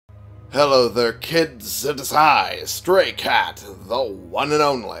Hello there, kids. It is I, Stray Cat, the one and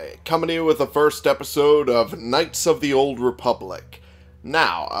only, coming to you with the first episode of Knights of the Old Republic.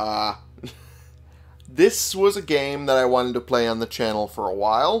 Now, this was a game that I wanted to play on the channel for a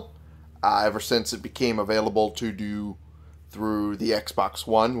while, ever since it became available to do through the Xbox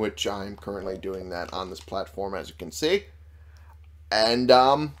One, which I'm currently doing that on this platform, as you can see. And,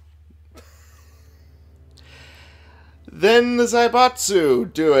 then the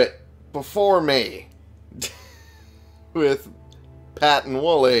Zaibatsu do it before me with Pat and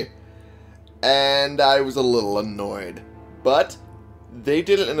Wooly, and I was a little annoyed. But they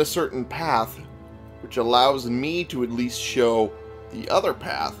did it in a certain path, which allows me to at least show the other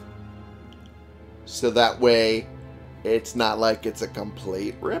path, so that way it's not like it's a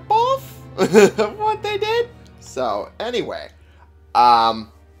complete ripoff of what they did. So anyway, to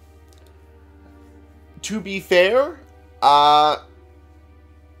be fair,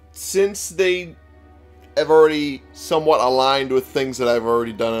 since they have already somewhat aligned with things that I've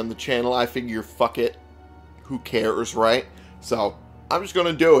already done on the channel, I figure fuck it, who cares, right? So I'm just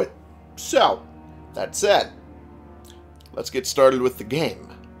gonna do it. So that said, let's get started with the game.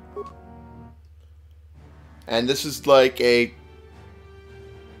 And this is like a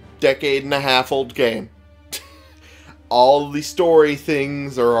decade-and-a-half old game. All the story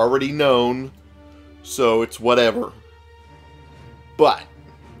things are already known, so it's whatever. But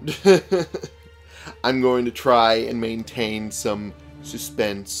I'm going to try and maintain some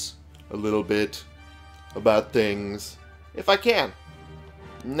suspense a little bit about things, if I can.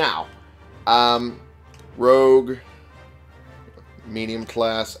 Now, Rogue, medium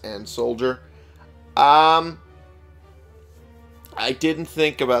class, and soldier. I didn't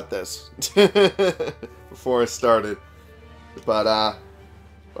think about this before I started, but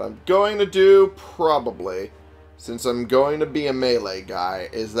what I'm going to do, probably, since I'm going to be a melee guy,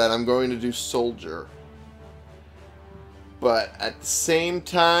 is that I'm going to do soldier. But at the same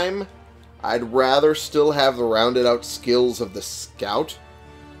time, I'd rather still have the rounded out skills of the scout.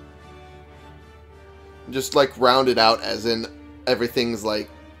 Just like rounded out as in everything's like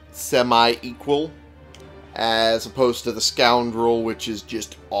semi-equal, as opposed to the scoundrel, which is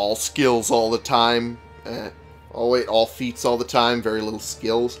just all skills all the time. Oh wait, all feats all the time, very little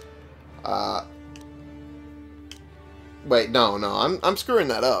skills. Wait, no, I'm screwing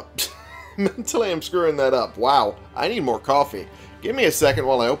that up. Mentally, I'm screwing that up. Wow, I need more coffee. Give me a second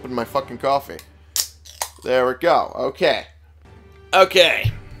while I open my fucking coffee. There we go. Okay.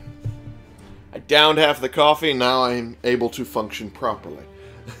 Okay. I downed half the coffee, now I'm able to function properly.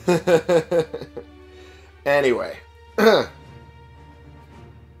 Anyway.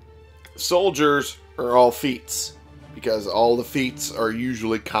 Soldiers are all feats, because all the feats are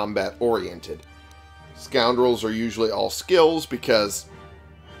usually combat-oriented. Scoundrels are usually all skills, because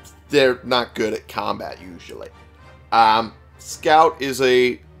they're not good at combat, usually. Scout is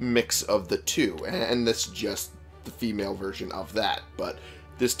a mix of the two, and this is just the female version of that. But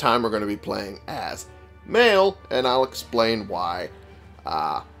this time we're going to be playing as male, and I'll explain why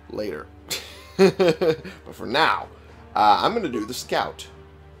later. But for now, I'm going to do the scout.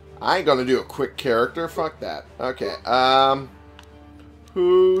 I ain't going to do a quick character, fuck that. Okay,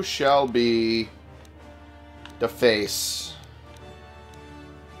 who shall be the face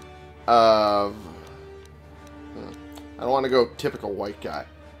of... I don't want to go typical white guy.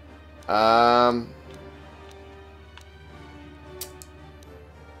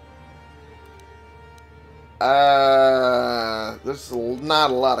 There's not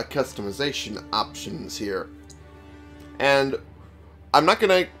a lot of customization options here. And I'm not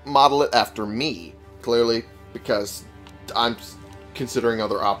going to model it after me, clearly, because I'm considering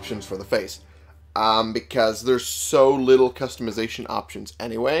other options for the face. Because there's so little customization options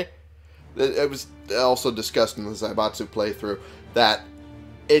anyway. It was also discussed in the Zaibatsu playthrough that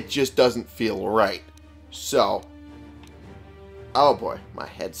it just doesn't feel right. So, oh boy, my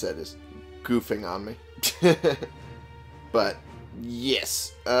headset is goofing on me. But,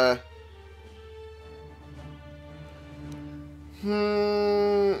 yes. Let's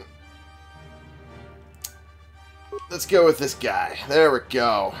go with this guy. There we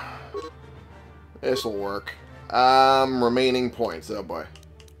go. This'll work. Remaining points. Oh boy.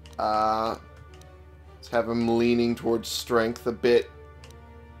 Let's have him leaning towards strength a bit.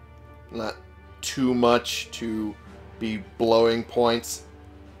 Not too much to be blowing points.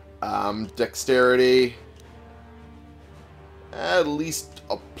 Dexterity. At least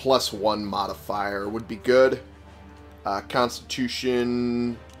a +1 modifier would be good.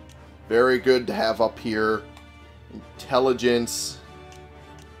 Constitution. Very good to have up here. Intelligence.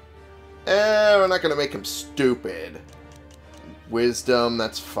 We're not going to make him stupid. Wisdom,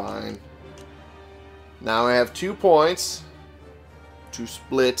 that's fine. Now I have 2 points to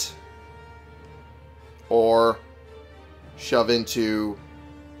split or shove into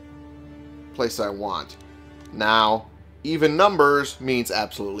place I want. Now, even numbers means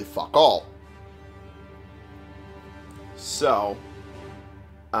absolutely fuck all. So,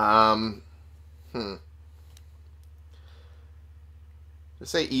 to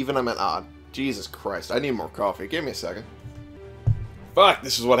say even, I meant odd. Jesus Christ, I need more coffee. Give me a second. Fuck,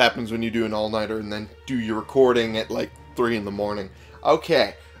 this is what happens when you do an all-nighter and then do your recording at like 3 in the morning.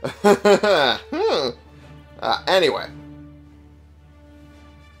 Okay. Anyway.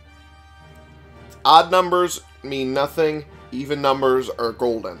 Odd numbers mean nothing. Even numbers are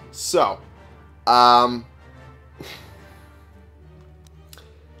golden. So,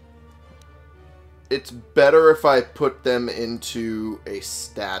 it's better if I put them into a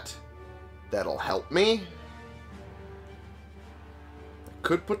stat that'll help me. I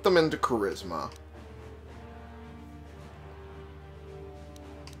could put them into charisma.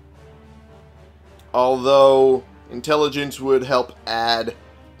 Although intelligence would help add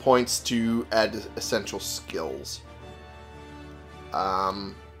points to add essential skills.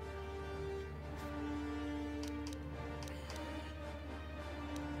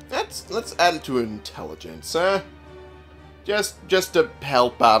 Let's add it to intelligence, just to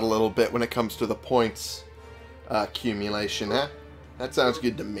help out a little bit when it comes to the points accumulation, huh? That sounds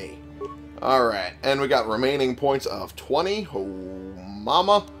good to me. Alright, and we got remaining points of 20. Oh,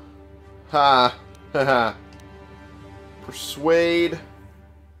 mama. Ha. Ha. Persuade.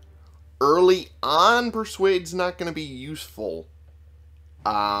 Early on, Persuade's not going to be useful.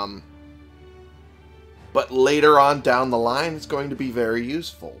 But later on down the line, it's going to be very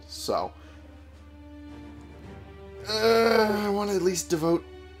useful. So, I want to at least devote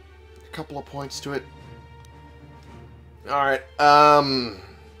a couple of points to it. Alright,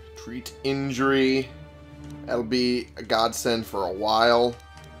 treat injury. That'll be a godsend for a while.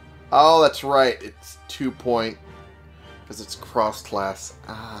 Oh, that's right. It's 2 point. Because it's cross-class.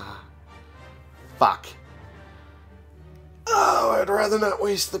 Ah. Fuck. Oh, I'd rather not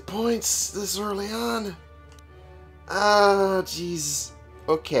waste the points this early on. Ah, jeez.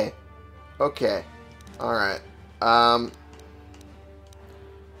 Okay. Okay. Alright.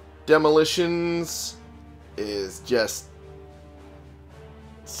 Demolitions is just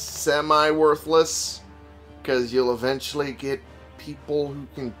semi-worthless. Because you'll eventually get people who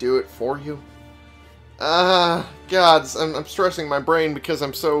can do it for you. Gods, I'm stressing my brain because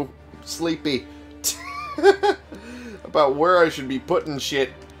I'm so sleepy. About where I should be putting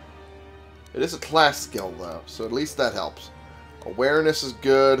shit. It is a class skill, though, so at least that helps. Awareness is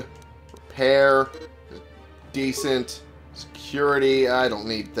good. Repair is decent. Security, I don't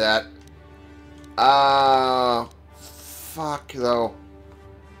need that. Fuck, though.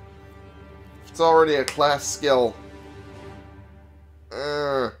 It's already a class skill.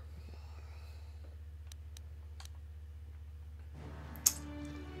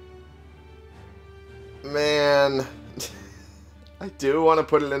 Man, I do want to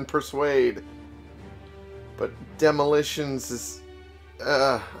put it in Persuade, but Demolitions is,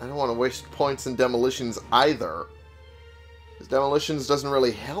 I don't want to waste points in Demolitions either, because Demolitions doesn't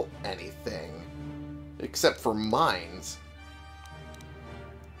really help anything, except for mines.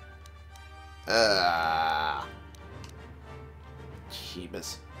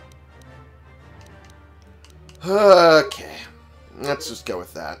 Jeebus. Okay, let's just go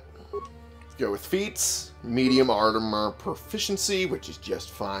with that. Go with feats, medium armor proficiency, which is just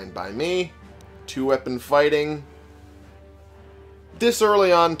fine by me. 2-weapon fighting. This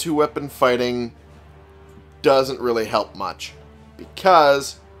early on, 2-weapon fighting doesn't really help much,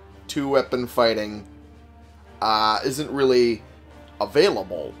 because 2-weapon fighting isn't really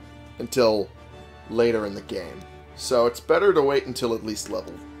available until later in the game. So it's better to wait until at least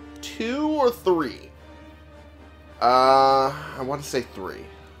level 2 or 3. I want to say 3.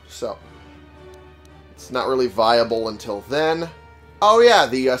 So it's not really viable until then. Oh yeah,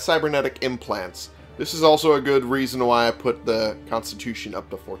 the cybernetic implants. This is also a good reason why I put the Constitution up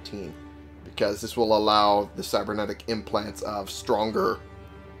to 14. Because this will allow the cybernetic implants of stronger,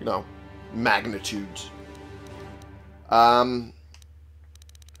 you know, magnitudes.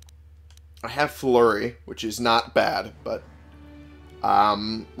 I have Flurry, which is not bad, but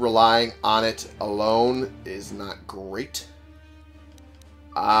relying on it alone is not great.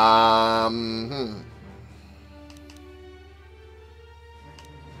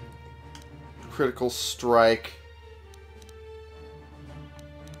 Critical Strike.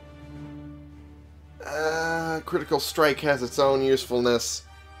 Critical Strike has its own usefulness.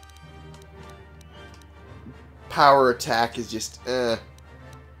 power attack is just,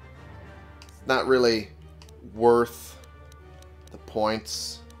 not really worth the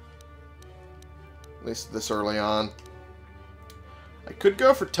points. At least this early on. I could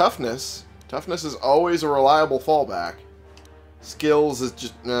go for toughness. Toughness is always a reliable fallback. Skills is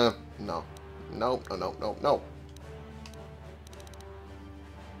just, no. No, no, no, no, no.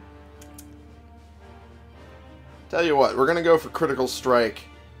 Tell you what, we're going to go for critical strike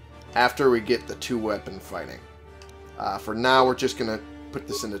after we get the 2-weapon fighting. For now, we're just going to put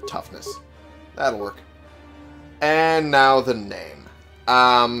this into toughness. That'll work. And now the name.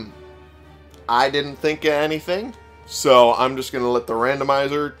 I didn't think of anything, so I'm just going to let the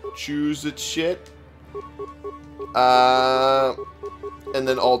randomizer choose its shit. And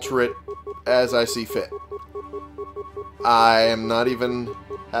then alter it as I see fit. I am not even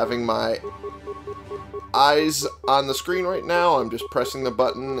having my eyes on the screen right now. I'm just pressing the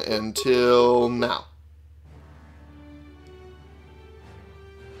button until now.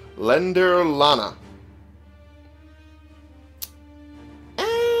 Lender Lana.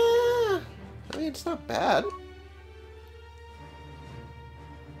 I mean, it's not bad.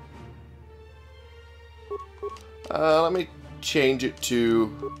 Let me change it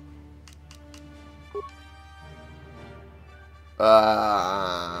to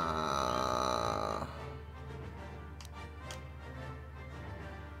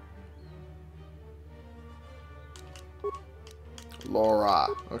Laura.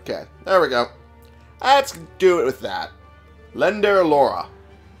 Okay, there we go. Let's do it with that. Lender Laura.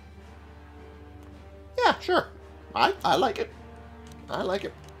 Yeah, sure. I like it. I like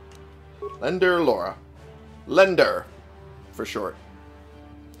it. Lender Laura. Lender, for short.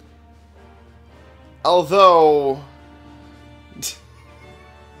 Although,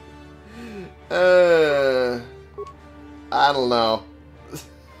 I don't know.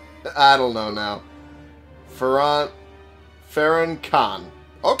 I don't know now. Ferran Khan.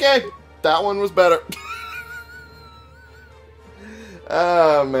 Okay, that one was better.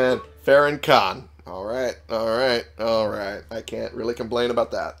 Oh, man. Ferran Khan. Alright, alright, alright. I can't really complain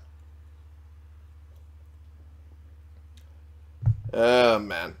about that. Oh,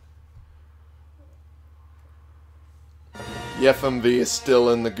 man. The FMV is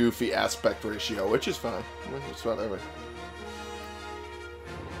still in the goofy aspect ratio, which is fine. It's whatever.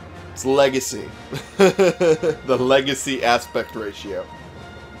 It's legacy. The legacy aspect ratio.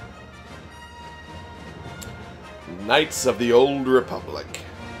 Knights of the Old Republic.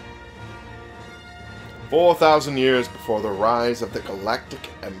 4,000 years before the rise of the Galactic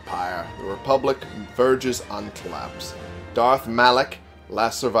Empire, the Republic verges on collapse. Darth Malak,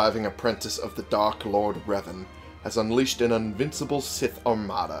 last surviving apprentice of the Dark Lord Revan, has unleashed an invincible Sith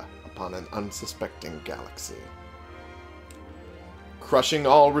armada upon an unsuspecting galaxy. Crushing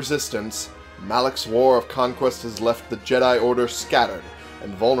all resistance, Malak's war of conquest has left the Jedi Order scattered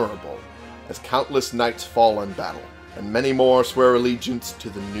and vulnerable, as countless knights fall in battle, and many more swear allegiance to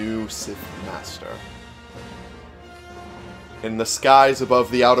the new Sith Master. In the skies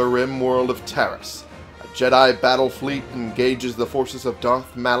above the Outer Rim world of Taris, a Jedi battle fleet engages the forces of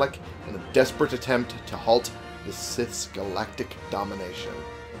Darth Malak in a desperate attempt to halt the Sith's galactic domination.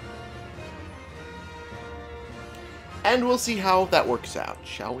 And we'll see how that works out,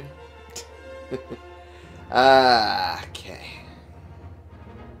 shall we? Okay.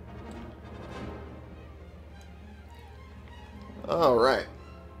 Alright.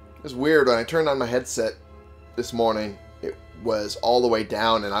 It was weird, when I turned on my headset this morning, it was all the way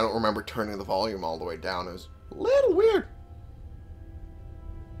down, and I don't remember turning the volume all the way down. It was a little weird.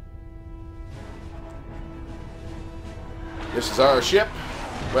 This is our ship.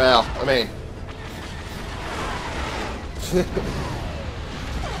 Well, I mean...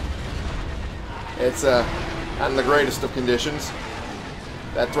 it's not in the greatest of conditions.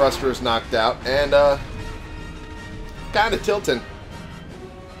 That thruster is knocked out, and kind of tilting.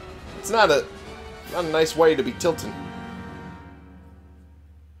 It's not a nice way to be tilting.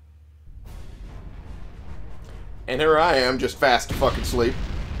 And here I am, just fast to fucking sleep.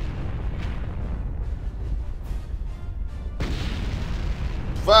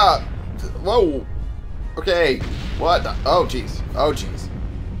 Fuck! Whoa! Okay, what the? Oh, jeez. Oh, jeez.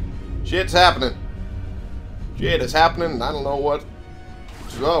 Shit's happening. Shit is happening, and I don't know what.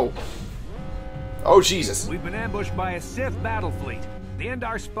 Oh. Oh, Jesus. We've been ambushed by a Sith battle fleet. The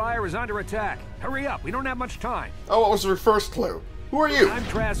Endar Spire is under attack. Hurry up, we don't have much time. Oh, what was your first clue? Who are you? I'm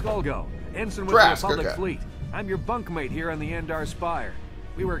Trask Olgo, ensign with Trask, the Republic okay. Fleet. I'm your bunkmate here on the Endar Spire.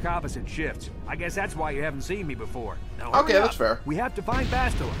 We work opposite shifts. I guess that's why you haven't seen me before. Now, okay, that's fair. We have to find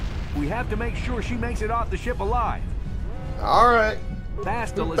Bastila. We have to make sure she makes it off the ship alive. Alright.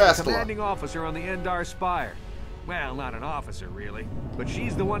 Bastila is the commanding officer on the Endar Spire. Well, not an officer, really. But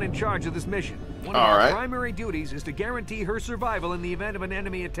she's the one in charge of this mission. One of All our right. primary duties is to guarantee her survival in the event of an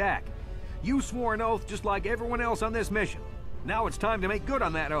enemy attack. You swore an oath just like everyone else on this mission. Now it's time to make good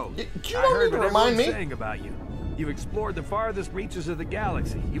on that oath. You I don't heard even what remind everyone's me. saying about you. You've explored the farthest reaches of the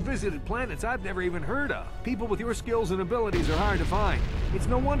galaxy. You visited planets I've never even heard of. People with your skills and abilities are hard to find. It's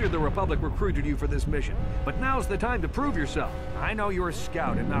no wonder the Republic recruited you for this mission. But now's the time to prove yourself. I know you're a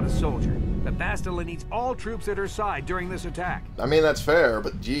scout and not a soldier. But Bastila needs all troops at her side during this attack. I mean, that's fair,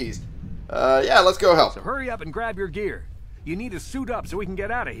 but geez. Yeah, let's go help. So hurry up and grab your gear. You need to suit up so we can get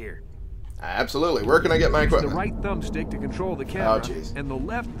out of here. Absolutely. Where can I get my Use the equipment? right thumbstick to control the camera, jeez. and the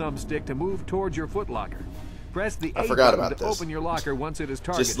left thumbstick to move towards your footlocker. Press the I A forgot button about to this. open your locker once it is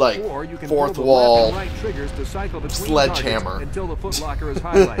targeted, Just like or you can fourth pull the wall left and right triggers to cycle between sledgehammer. targets until the footlocker is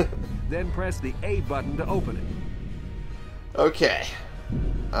highlighted. Then press the A button to open it. Okay.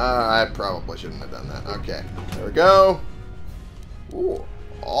 I probably shouldn't have done that. Okay. There we go. Ooh,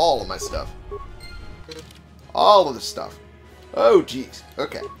 all of my stuff. All of the stuff. Oh, jeez.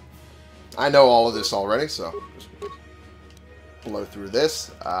 Okay. I know all of this already, so just blow through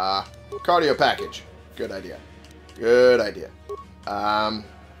this. Cardio package. Good idea. Good idea. Now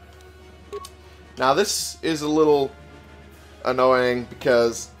this is a little annoying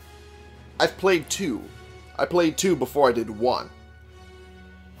because I've played 2. I played 2 before I did 1.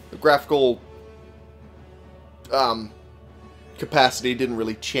 The graphical capacity didn't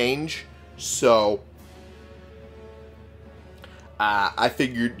really change, so I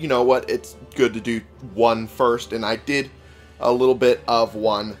figured, you know what, it's good to do 1 first, and I did a little bit of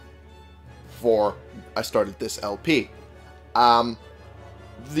 1 before I started this LP.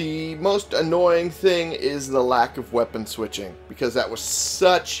 The most annoying thing is the lack of weapon switching, because that was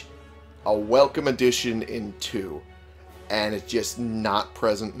such a welcome addition in 2, and it's just not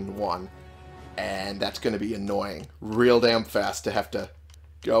present in 1, and that's going to be annoying real damn fast to have to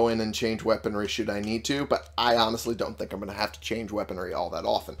go in and change weaponry should I need to, but I honestly don't think I'm going to have to change weaponry all that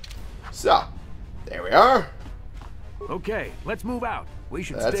often. So, there we are. Okay, let's move out. We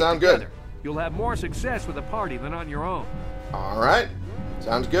should That stick sounds together. good. You'll have more success with a party than on your own. Alright,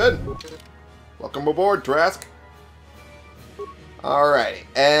 sounds good. Welcome aboard, Trask. Alrighty,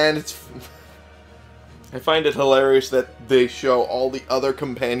 and it's... I find it hilarious that they show all the other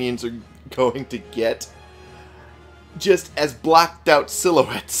companions are going to get just as blacked out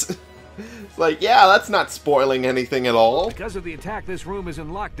silhouettes. It's like, yeah, that's not spoiling anything at all. Because of the attack, this room is in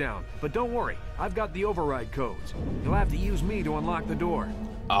lockdown. But don't worry, I've got the override codes. You'll have to use me to unlock the door.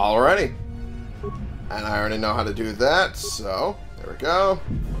 Alrighty. And I already know how to do that, so there we go.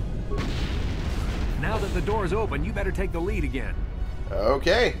 Now that the door's open, you better take the lead again.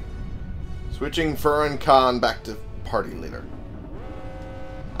 Okay. Switching Ferran Khan back to party leader.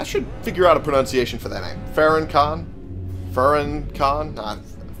 I should figure out a pronunciation for that name. Ferran Khan? Ferran Khan?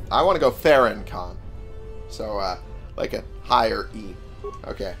 I want to go Ferran Khan. So, like a higher E.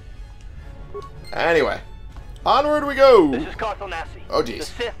 Okay. Anyway. Onward we go! This is KotOR. Oh, The jeez.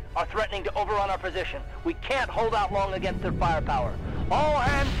 Sith are threatening to overrun our position. We can't hold out long against their firepower. All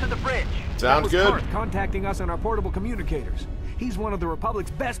hands to the bridge. Sounds was good. Karth contacting us on our portable communicators. He's one of the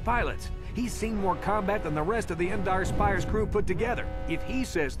Republic's best pilots. He's seen more combat than the rest of the Endar Spire's crew put together. If he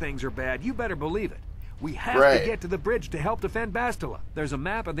says things are bad, you better believe it. We have Right. to get to the bridge to help defend Bastila. There's a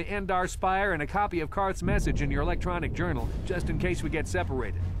map of the Endar Spire and a copy of Karth's message in your electronic journal, just in case we get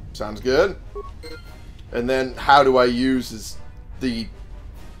separated. Sounds good. And then how do I use the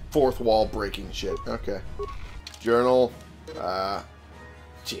fourth wall breaking shit? Okay. Journal.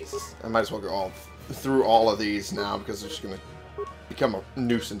 Jesus. I might as well go through all of these now because they're just going to become a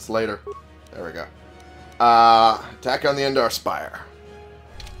nuisance later. There we go. Attack on the Endar Spire.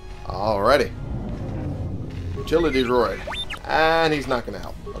 Alrighty. Utility droid. And he's not going to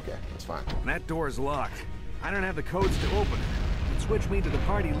help. Okay, that's fine. That door is locked. I don't have the codes to open it. Switch me to the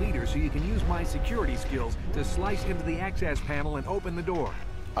party leader so you can use my security skills to slice into the access panel and open the door.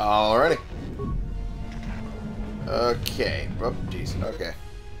 Alrighty. Okay. Oh, jeez. Okay.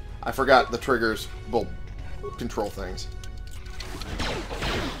 I forgot the triggers will control things.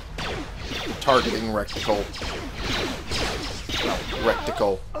 Targeting reticle.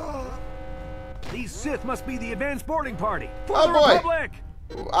 Reticle. These Sith must be the advanced boarding party. For Oh, the boy.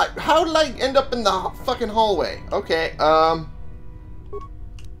 Republic! How did I end up in the fucking hallway? Okay,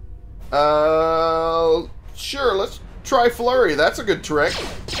 sure, let's try flurry. That's a good trick.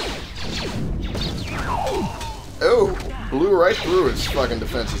 Oh, blew right through his fucking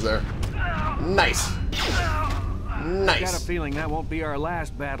defenses there. Nice. I got a Nice. feeling that won't be our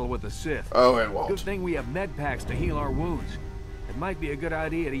last battle with the Sith. Oh, it Good won't. thing we have med packs to heal our wounds. It might be a good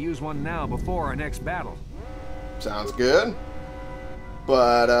idea to use one now before our next battle. Sounds good.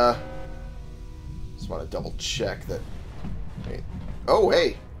 But, just want to double check that... Wait. Oh,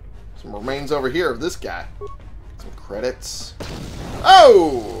 hey! Some remains over here of this guy. Some credits.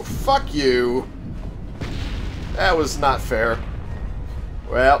 Oh! Fuck you! That was not fair.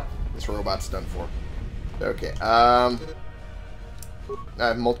 Well, this robot's done for. Okay, I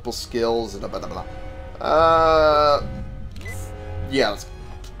have multiple skills and blah, blah, blah. Yeah, let's...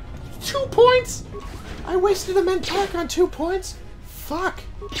 2 points?! I wasted a med pack on 2 points? Fuck.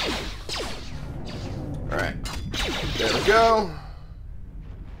 Alright. There we go.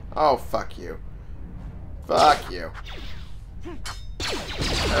 Oh, fuck you. Fuck you.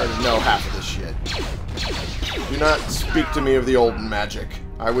 I already know half of this shit. Do not speak to me of the old magic.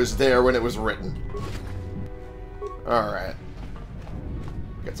 I was there when it was written. Alright.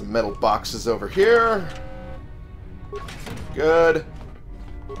 Got some metal boxes over here. Good.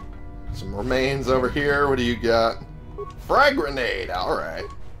 Some remains over here. What do you got? Frag grenade. Alright.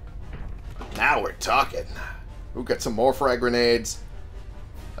 Now we're talking. Ooh, got some more frag grenades.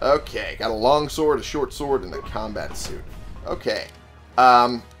 Okay, got a long sword, a short sword, and a combat suit. Okay.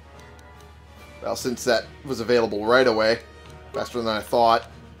 Well, since that was available right away, faster than I thought.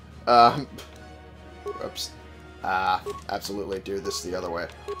 Oops. Absolutely do this the other way.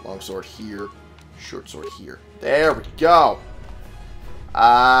 Long sword here, short sword here. There we go.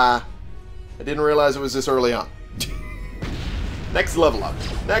 I didn't realize it was this early on. Next level up.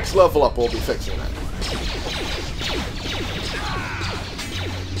 Next level up, we'll be fixing that.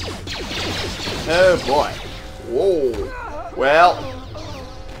 Oh boy. Whoa. Well,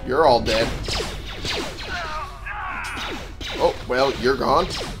 you're all dead. Oh, well, you're gone.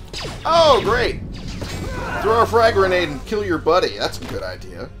 Oh, great. Throw a frag grenade and kill your buddy. That's a good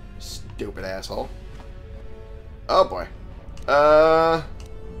idea. Stupid asshole. Oh boy. How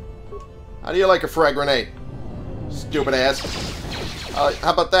do you like a frag grenade? Stupid ass.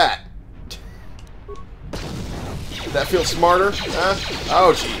 How about that? Did that feel smarter? Huh?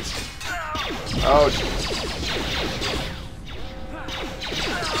 Oh jeez. Oh jeez.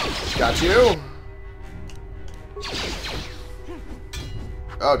 Got you.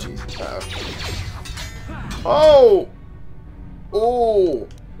 Oh jeez. Oh! Oh!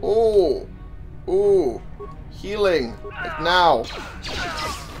 Oh! Oh! Healing! Like now!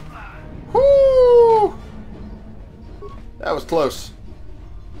 Whoo! That was close.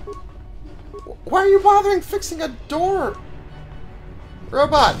 Why are you bothering fixing a door?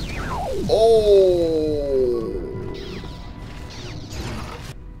 Robot! Oh!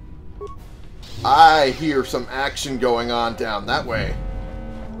 I hear some action going on down that way.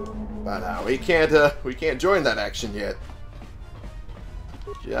 But we can't join that action yet.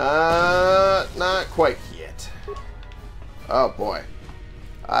 Not quite yet. Oh boy.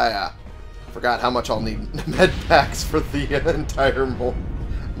 I forgot how much I'll need med packs for the entire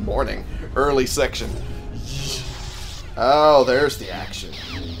morning. Early section. Oh, there's the action.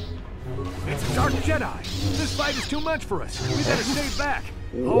 It's a Dark Jedi. This fight is too much for us. We better stay back.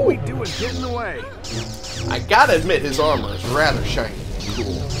 All we do is get in the way. I gotta admit, his armor is rather shiny and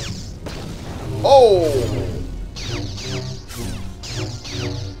cool. Oh!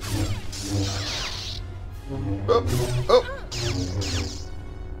 Oh! Oh!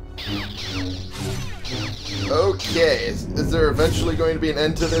 Okay, is there eventually going to be an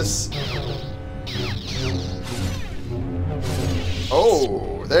end to this?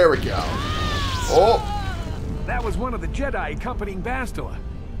 Oh, there we go. Oh! That was one of the Jedi accompanying Bastila.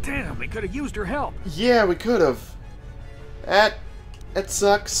 Damn, we could have used her help. Yeah, we could have. That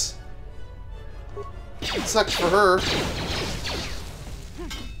sucks. It sucks for her.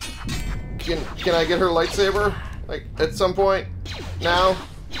 Can I get her lightsaber? Like, at some point? Now?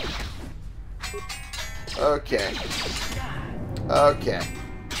 Okay. Okay.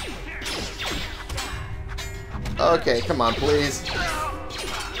 Okay, come on, please.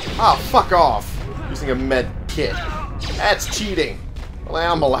 Oh, fuck off. Using a med kit. That's cheating. Well, I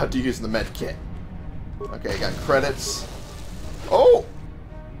am allowed to use the med kit. Okay, got credits. Oh!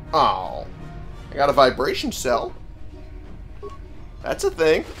 Oh. I got a vibration cell. That's a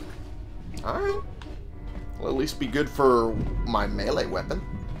thing. Alright. Will at least be good for my melee weapon.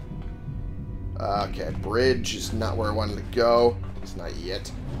 Okay, bridge is not where I wanted to go. It's not yet.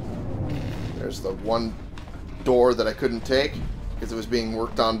 There's the one door that I couldn't take because it was being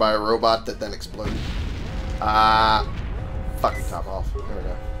worked on by a robot that then exploded. Fucking top off. There we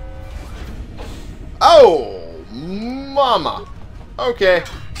go. Oh, mama. Okay.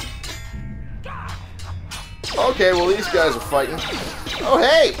 Okay, well these guys are fighting. Oh,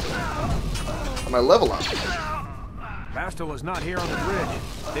 hey! My level up. Bastila's not here on the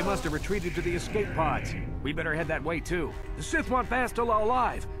bridge. They must have retreated to the escape pods. We better head that way too. The Sith want Bastila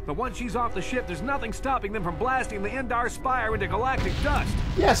alive, but once she's off the ship, there's nothing stopping them from blasting the Endar Spire into galactic dust.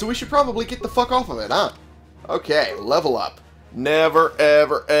 Yeah, so we should probably get the fuck off of it, huh? Okay, level up. Never,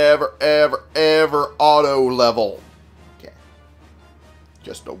 ever, ever, ever, ever auto-level. Okay.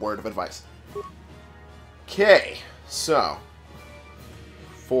 Just a word of advice. Okay, so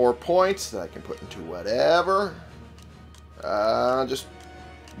 4 points that I can put into whatever. Just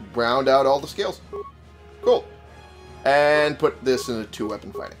round out all the skills. Cool. And put this into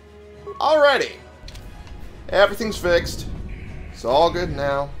 2-weapon fighting. Alrighty. Everything's fixed. It's all good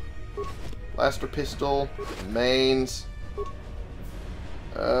now. Blaster pistol, mains.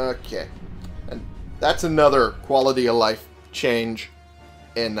 Okay. And that's another quality of life change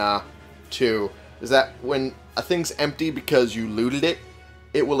in 2. Is that when a thing's empty because you looted it,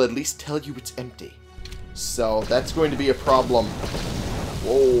 it will at least tell you it's empty. So that's going to be a problem.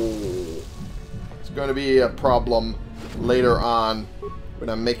 Whoa. It's going to be a problem later on when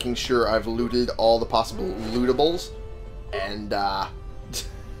I'm making sure I've looted all the possible lootables. And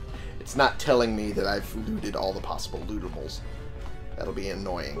it's not telling me that I've looted all the possible lootables. That'll be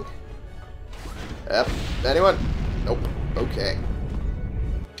annoying. Yep. Anyone? Nope. Okay.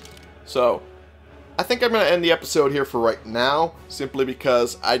 So, I think I'm going to end the episode here for right now, simply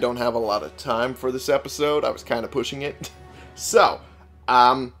because I don't have a lot of time for this episode. I was kind of pushing it. So,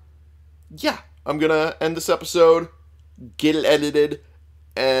 yeah, I'm going to end this episode, get it edited,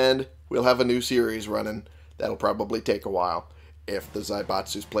 and we'll have a new series running. That'll probably take a while, if the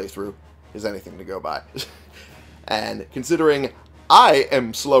Zaibatsu's playthrough is anything to go by. And considering I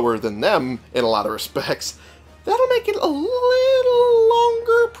am slower than them in a lot of respects, that'll make it a little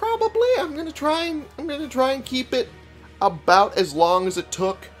longer, probably. I'm gonna try and keep it about as long as it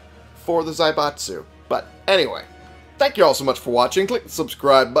took for the Zaibatsu. But anyway, thank you all so much for watching. Click the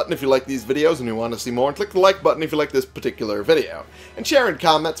subscribe button if you like these videos and you want to see more, and click the like button if you like this particular video. And share and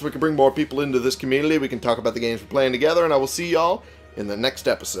comment so we can bring more people into this community. We can talk about the games we're playing together, and I will see y'all in the next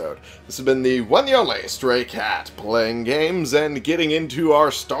episode. This has been the one and only Stray Cat, playing games and getting into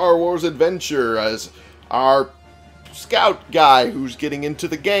our Star Wars adventure as our scout guy who's getting into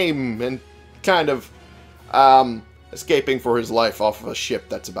the game and kind of escaping for his life off of a ship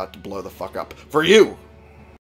that's about to blow the fuck up. For you!